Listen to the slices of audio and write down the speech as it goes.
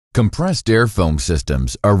Compressed air foam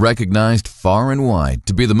systems are recognized far and wide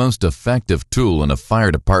to be the most effective tool in a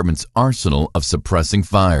fire department's arsenal of suppressing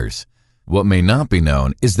fires. What may not be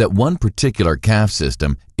known is that one particular CAF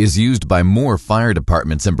system is used by more fire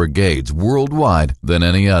departments and brigades worldwide than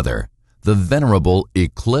any other, the venerable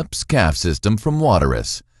Eclipse CAFSystem from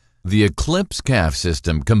Waterous. The Eclipse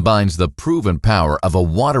CAFSystem combines the proven power of a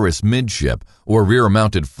Waterous midship or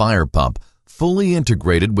rear-mounted fire pump fully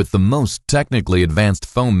integrated with the most technically advanced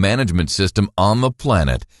foam management system on the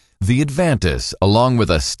planet, the Advantis, along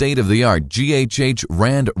with a state-of-the-art GHH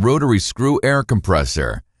Rand rotary screw air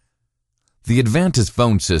compressor. The Advantis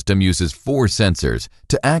foam system uses 4 sensors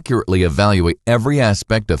to accurately evaluate every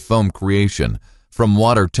aspect of foam creation, from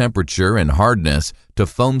water temperature and hardness to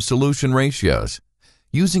foam solution ratios.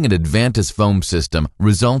 Using an Advantis foam system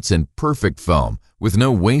results in perfect foam with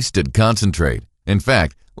no wasted concentrate. In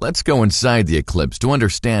fact, let's go inside the Eclipse to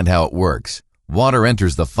understand how it works. Water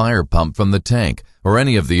enters the fire pump from the tank or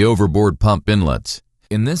any of the overboard pump inlets.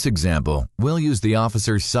 In this example, we'll use the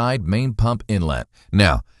officer's side main pump inlet.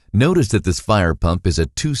 Now, notice that this fire pump is a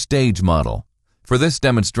 2-stage model. For this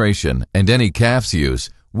demonstration and any CAFS use,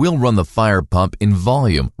 we'll run the fire pump in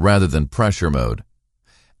volume rather than pressure mode.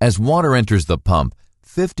 As water enters the pump,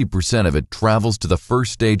 50% of it travels to the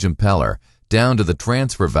first stage impeller, down to the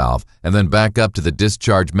transfer valve, and then back up to the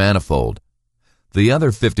discharge manifold. The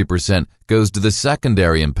other 50% goes to the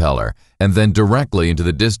secondary impeller and then directly into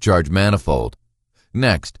the discharge manifold.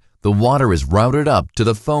 Next, the water is routed up to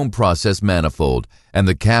the foam process manifold, and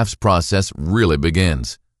the CAFS process really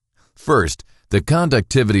begins. First, the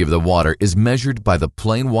conductivity of the water is measured by the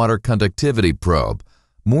plain water conductivity probe.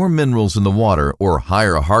 More minerals in the water or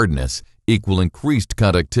higher hardness equal increased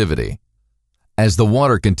conductivity. As the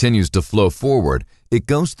water continues to flow forward, it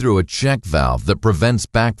goes through a check valve that prevents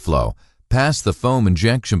backflow, past the foam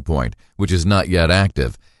injection point, which is not yet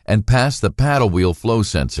active, and past the paddle wheel flow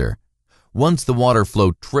sensor. Once the water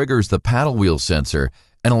flow triggers the paddle wheel sensor,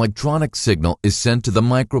 an electronic signal is sent to the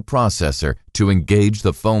microprocessor to engage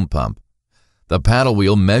the foam pump. The paddle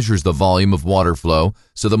wheel measures the volume of water flow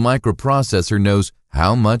so the microprocessor knows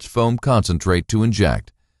how much foam concentrate to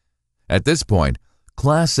inject. At this point,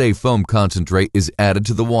 Class A foam concentrate is added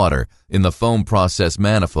to the water in the foam process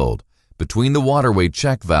manifold between the waterway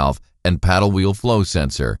check valve and paddle wheel flow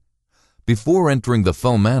sensor. Before entering the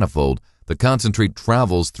foam manifold, the concentrate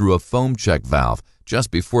travels through a foam check valve just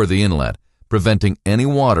before the inlet, preventing any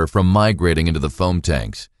water from migrating into the foam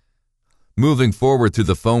tanks. Moving forward through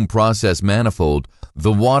the foam process manifold,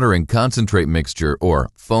 the water and concentrate mixture, or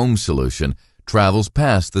foam solution, travels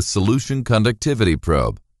past the solution conductivity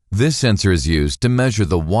probe. This sensor is used to measure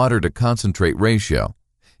the water-to-concentrate ratio.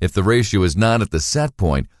 If the ratio is not at the set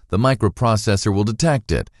point, the microprocessor will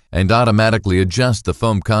detect it and automatically adjust the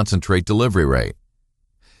foam concentrate delivery rate.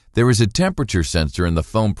 There is a temperature sensor in the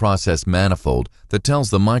foam process manifold that tells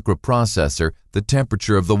the microprocessor the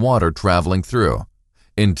temperature of the water traveling through.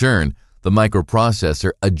 In turn, the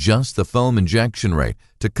microprocessor adjusts the foam injection rate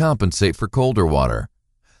to compensate for colder water.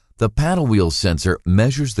 The paddle wheel sensor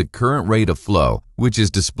measures the current rate of flow, which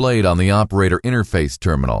is displayed on the operator interface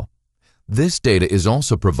terminal. This data is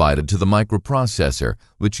also provided to the microprocessor,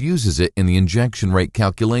 which uses it in the injection rate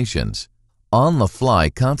calculations.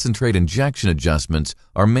 On-the-fly concentrate injection adjustments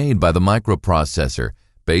are made by the microprocessor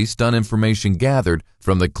based on information gathered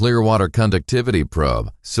from the clear water conductivity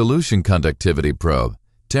probe, solution conductivity probe,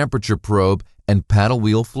 temperature probe, and paddle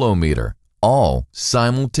wheel flow meter, all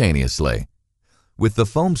simultaneously. With the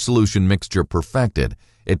foam solution mixture perfected,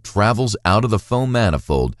 it travels out of the foam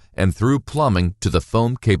manifold and through plumbing to the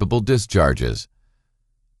foam-capable discharges.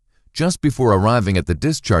 Just before arriving at the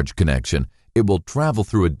discharge connection, it will travel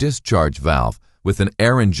through a discharge valve with an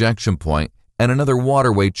air injection point and another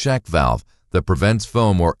waterway check valve that prevents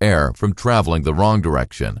foam or air from traveling the wrong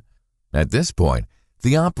direction. At this point,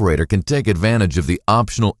 the operator can take advantage of the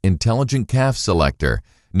optional Intelligent CAF Selector,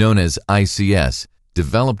 known as ICS,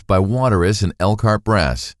 developed by Waterous and Elkhart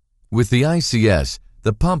Brass. With the ICS,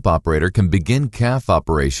 the pump operator can begin CAF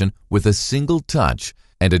operation with a single touch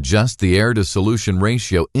and adjust the air-to-solution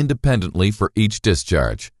ratio independently for each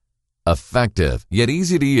discharge. Effective, yet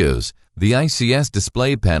easy to use, the ICS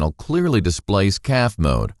display panel clearly displays CAF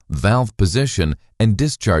mode, valve position, and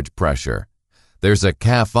discharge pressure. There's a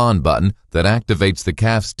CAF on button that activates the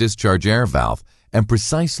CAF's discharge air valve and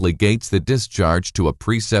precisely gates the discharge to a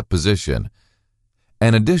preset position.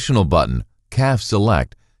 An additional button, CAF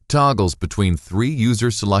Select, toggles between 3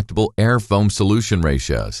 user-selectable air foam solution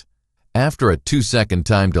ratios. After a 2-second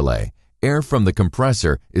time delay, air from the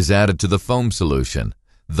compressor is added to the foam solution,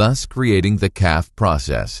 thus creating the CAF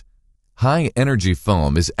process. high-energy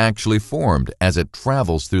foam is actually formed as it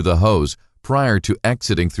travels through the hose prior to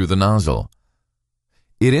exiting through the nozzle.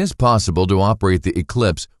 It is possible to operate the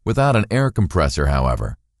Eclipse without an air compressor,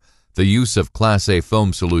 however. The use of Class A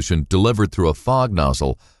foam solution delivered through a fog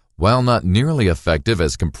nozzle, while not nearly effective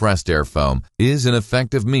as compressed air foam, is an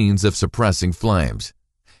effective means of suppressing flames.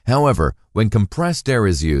 However, when compressed air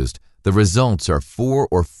is used, the results are 4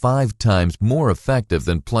 or 5 times more effective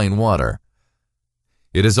than plain water.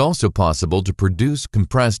 It is also possible to produce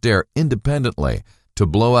compressed air independently to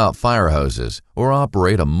blow out fire hoses or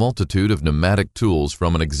operate a multitude of pneumatic tools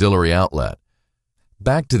from an auxiliary outlet.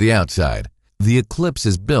 Back to the outside. The Eclipse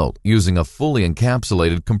is built using a fully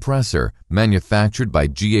encapsulated compressor manufactured by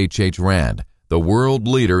GHH Rand, the world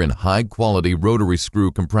leader in high-quality rotary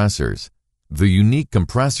screw compressors. The unique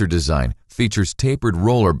compressor design features tapered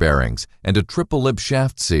roller bearings and a triple-lip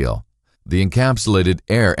shaft seal. The encapsulated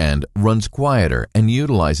air end runs quieter and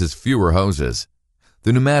utilizes fewer hoses.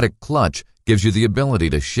 The pneumatic clutch gives you the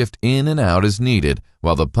ability to shift in and out as needed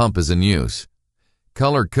while the pump is in use.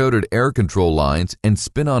 Color-coded air control lines and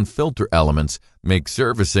spin-on filter elements make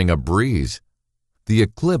servicing a breeze. The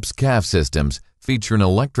Eclipse CAFSystems feature an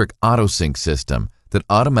electric auto-sync system that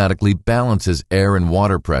automatically balances air and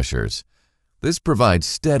water pressures. This provides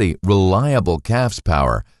steady, reliable CAFS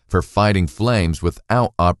power for fighting flames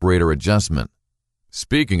without operator adjustment.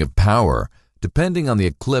 Speaking of power, depending on the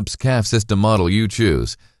Eclipse CAFSystem model you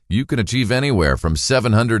choose, you can achieve anywhere from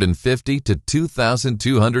 750 to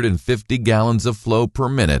 2,250 gallons of flow per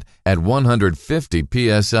minute at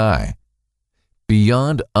 150 psi.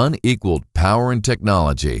 Beyond unequaled power and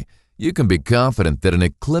technology, you can be confident that an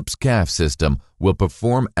Eclipse CAFSystem will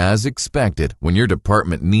perform as expected when your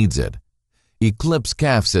department needs it. Eclipse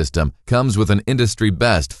CAFSystem comes with an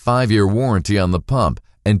industry-best 5-year warranty on the pump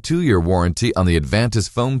and 2-year warranty on the Advantis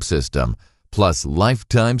foam system, plus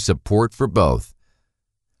lifetime support for both.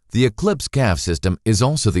 The Eclipse CAFSystem is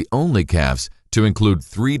also the only CAFS to include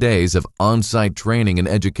 3 days of on-site training and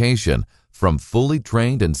education from fully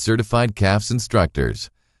trained and certified CAFS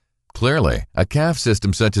instructors. Clearly, a CAFS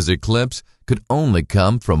system such as Eclipse could only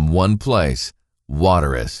come from one place: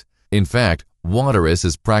 Waterous. In fact, Waterous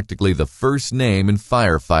is practically the first name in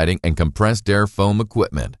firefighting and compressed air foam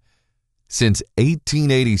equipment. Since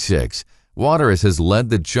 1886, Waterous has led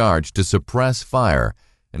the charge to suppress fire,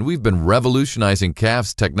 and we've been revolutionizing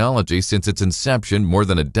CAFS technology since its inception more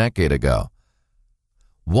than a decade ago.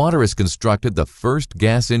 Waterous constructed the first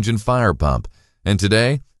gas engine fire pump, and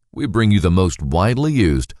today we bring you the most widely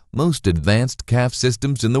used, most advanced CAFS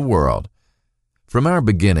systems in the world. From our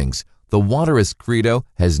beginnings, the Waterous credo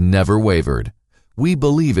has never wavered. We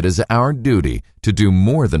believe it is our duty to do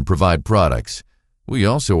more than provide products. We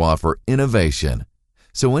also offer innovation.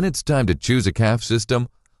 So when it's time to choose a CAFS system,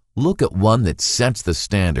 look at one that sets the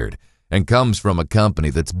standard and comes from a company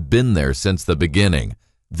that's been there since the beginning: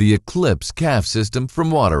 the Eclipse CAFSystem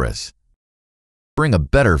from Waterous. Bring a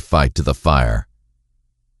better fight to the fire.